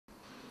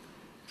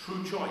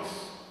True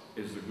choice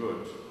is the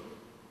good.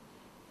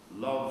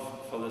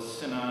 Love for the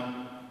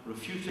sinner,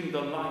 refuting the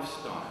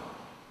lifestyle,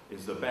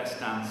 is the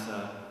best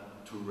answer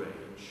to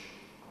rage.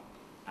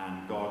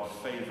 And God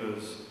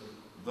favours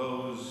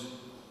those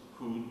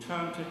who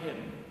turn to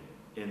him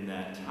in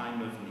their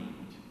time of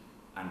need,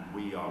 and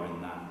we are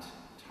in that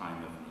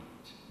time of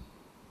need.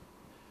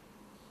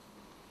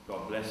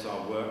 God bless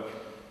our work.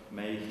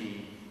 May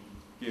he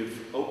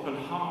give open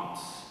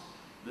hearts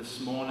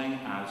this morning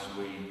as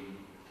we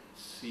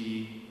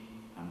see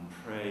and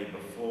pray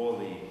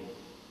before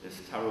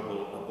this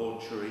terrible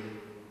abortory.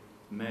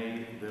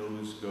 May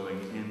those going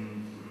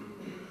in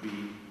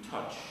be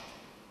touched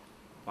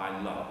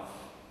by love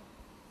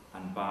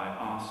and by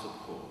our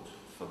support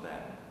for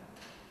them.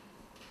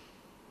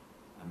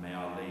 And may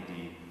Our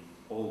Lady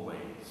always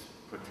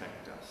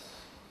protect us.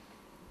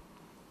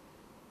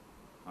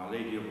 Our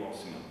Lady of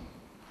Walsingham,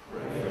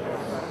 pray for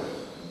us.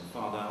 The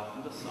Father,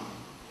 and the Son,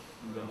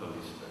 and the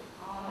Holy Spirit.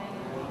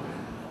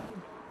 Amen.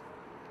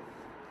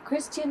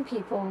 Christian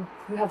people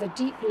who have a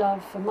deep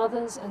love for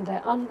mothers and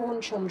their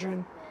unborn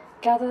children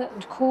gather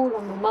and call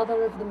on the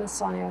Mother of the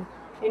Messiah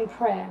in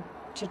prayer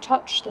to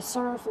touch the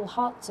sorrowful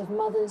hearts of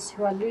mothers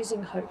who are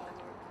losing hope.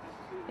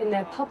 In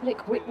their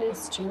public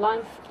witness to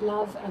life,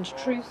 love and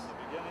truth,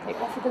 they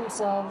offer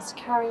themselves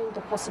carrying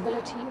the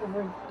possibility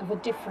of a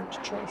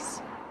different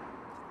choice.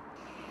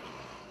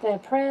 Their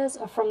prayers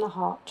are from the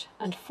heart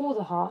and for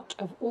the heart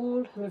of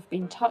all who have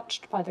been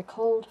touched by the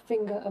cold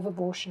finger of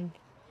abortion.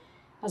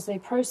 As they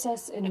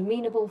process in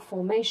amenable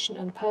formation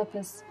and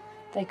purpose,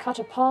 they cut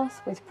a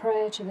path with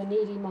prayer to the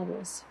needy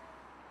mothers.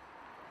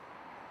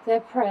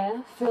 Their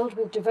prayer, filled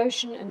with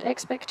devotion and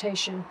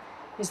expectation,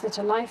 is that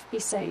a life be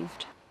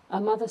saved,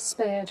 a mother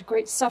spared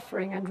great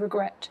suffering and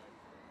regret,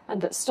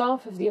 and that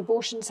staff of the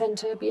abortion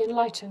centre be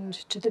enlightened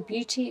to the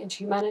beauty and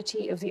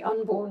humanity of the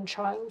unborn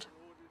child.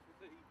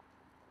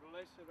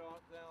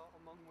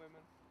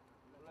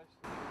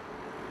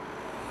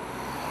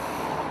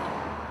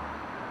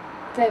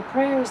 Their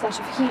prayer is that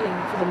of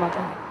healing for the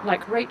mother,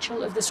 like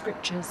Rachel of the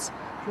Scriptures,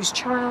 whose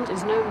child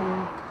is no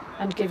more,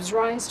 and gives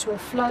rise to a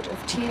flood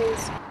of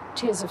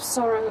tears of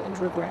sorrow and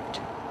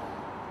regret.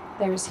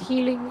 There is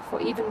healing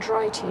for even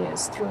dry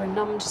tears through a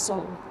numbed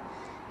soul,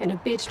 in a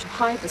bid to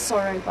hide the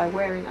sorrow by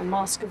wearing a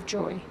mask of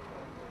joy.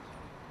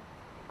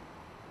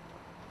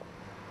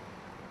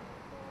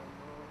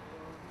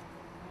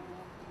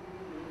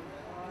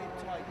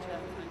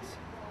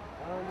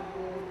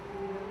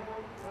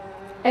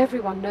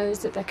 Everyone knows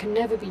that there can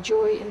never be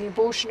joy in the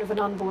abortion of an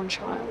unborn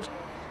child,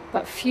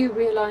 but few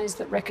realize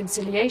that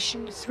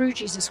reconciliation through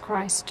Jesus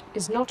Christ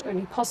is not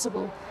only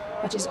possible,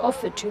 but is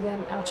offered to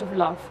them out of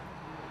love.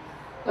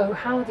 Oh,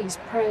 how these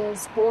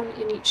prayers, born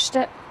in each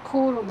step,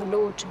 call on the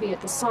Lord to be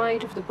at the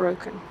side of the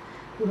broken,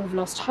 who have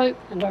lost hope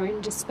and are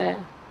in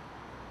despair.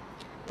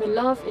 The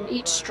love in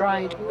each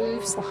stride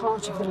moves the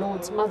heart of the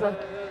Lord's mother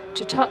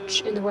to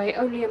touch, in the way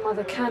only a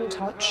mother can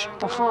touch,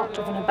 the heart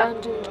of an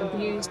abandoned,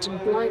 abused and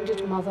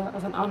blinded mother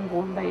of an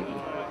unborn baby.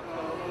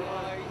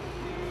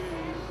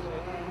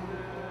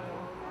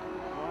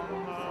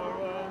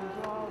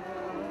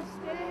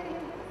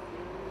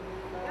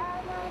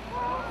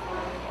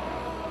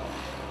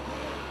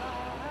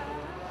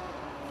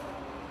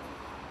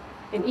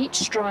 In each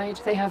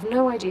stride, they have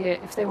no idea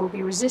if they will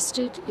be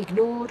resisted,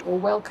 ignored or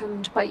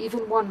welcomed by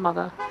even one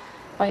mother,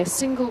 by a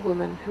single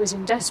woman who is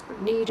in desperate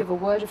need of a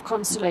word of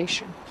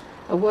consolation,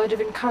 a word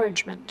of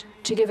encouragement,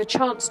 to give a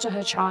chance to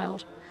her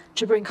child,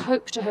 to bring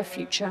hope to her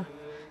future,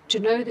 to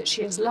know that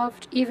she is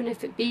loved even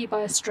if it be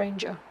by a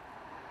stranger.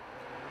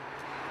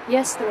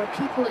 Yes, there are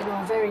people in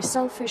our very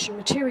selfish and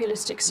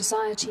materialistic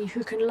society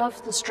who can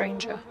love the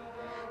stranger,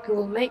 who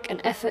will make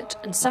an effort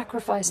and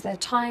sacrifice their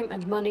time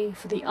and money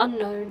for the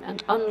unknown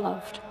and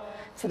unloved,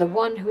 for the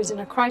one who is in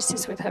a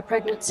crisis with her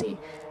pregnancy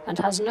and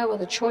has no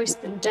other choice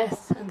than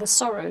death and the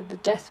sorrow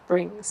that death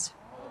brings.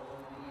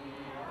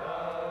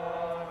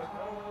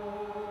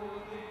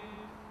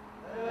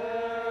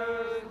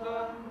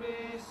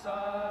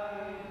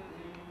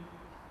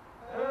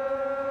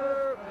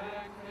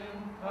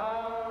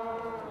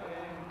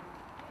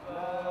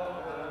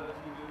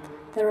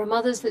 There are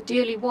mothers that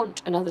dearly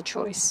want another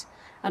choice,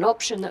 an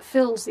option that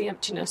fills the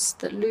emptiness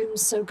that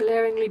looms so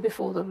glaringly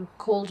before them,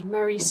 called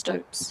Murray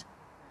Stopes.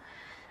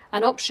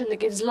 An option that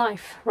gives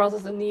life rather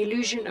than the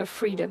illusion of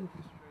freedom.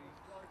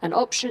 An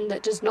option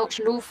that does not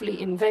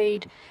lawfully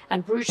invade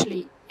and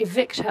brutally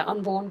evict her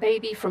unborn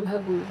baby from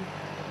her womb.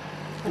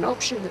 An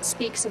option that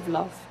speaks of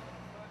love.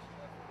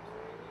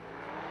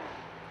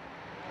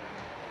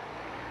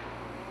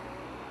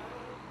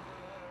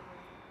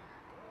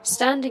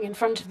 Standing in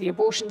front of the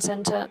abortion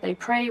centre, they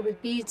pray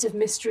with beads of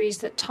mysteries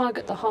that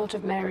target the heart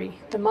of Mary,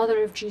 the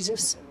mother of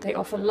Jesus. They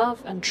offer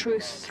love and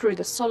truth through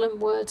the solemn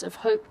words of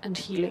hope and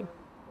healing.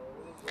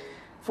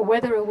 For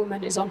whether a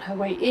woman is on her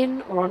way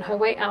in or on her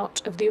way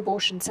out of the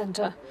abortion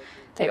centre,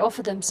 they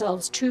offer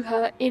themselves to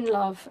her in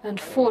love and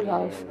for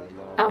love,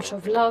 out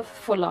of love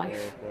for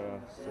life.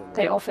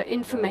 They offer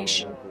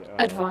information,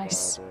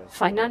 advice,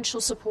 financial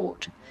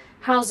support,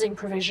 housing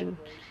provision,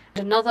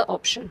 and another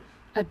option,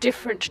 a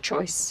different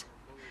choice.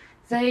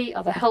 They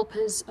are the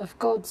helpers of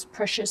God's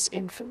precious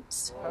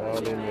infants.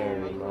 Holy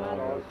Mary,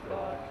 Mother of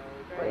God,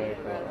 pray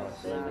for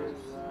us sinners,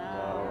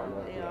 now and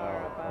at the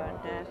hour of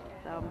our death.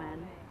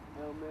 Amen.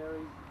 Hail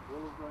Mary,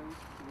 full of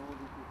grace, the Lord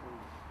is with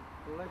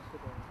thee.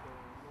 Blessed art thou